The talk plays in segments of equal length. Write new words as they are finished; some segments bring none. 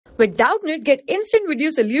With Doubtnut, get instant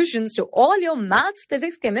video solutions to all your maths,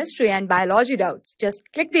 physics, chemistry, and biology doubts. Just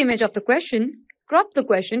click the image of the question, crop the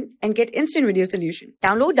question, and get instant video solution.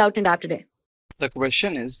 Download Doubtnut app today. The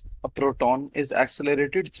question is, a proton is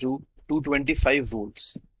accelerated through 225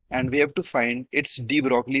 volts and we have to find its de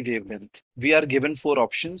Broglie wavelength. We are given 4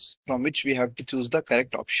 options from which we have to choose the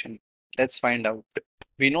correct option. Let's find out.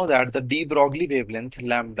 We know that the de Broglie wavelength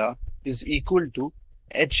lambda is equal to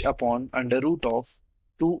h upon under root of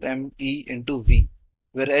 2me into v,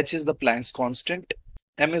 where h is the Planck's constant,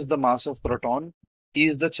 m is the mass of proton, e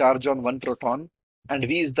is the charge on one proton, and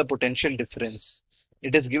v is the potential difference.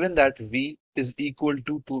 It is given that v is equal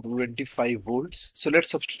to 225 volts. So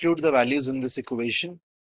let's substitute the values in this equation.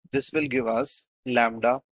 This will give us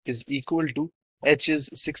lambda is equal to h is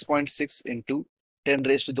 6.6 into 10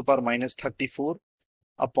 raised to the power minus 34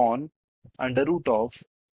 upon under root of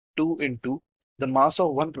 2 into the mass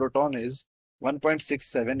of one proton is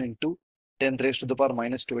 1.67 into 10 raised to the power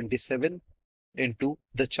minus 27 into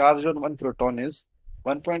the charge on one proton is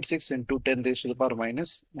 1.6 into 10 raised to the power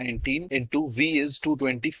minus 19 into v is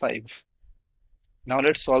 225. Now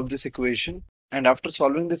let's solve this equation, and after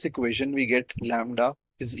solving this equation we get lambda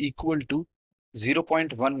is equal to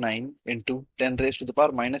 0.19 into 10 raised to the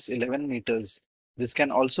power minus 11 meters. This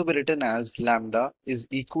can also be written as lambda is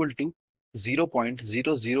equal to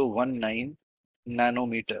 0.0019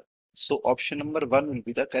 nanometer. So option number 1 will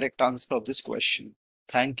be the correct answer of this question.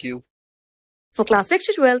 Thank you. For class 6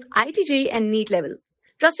 to 12, IIT JEE and NEET level.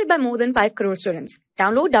 Trusted by more than 5 crore students.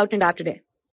 Download Doubtnut app today.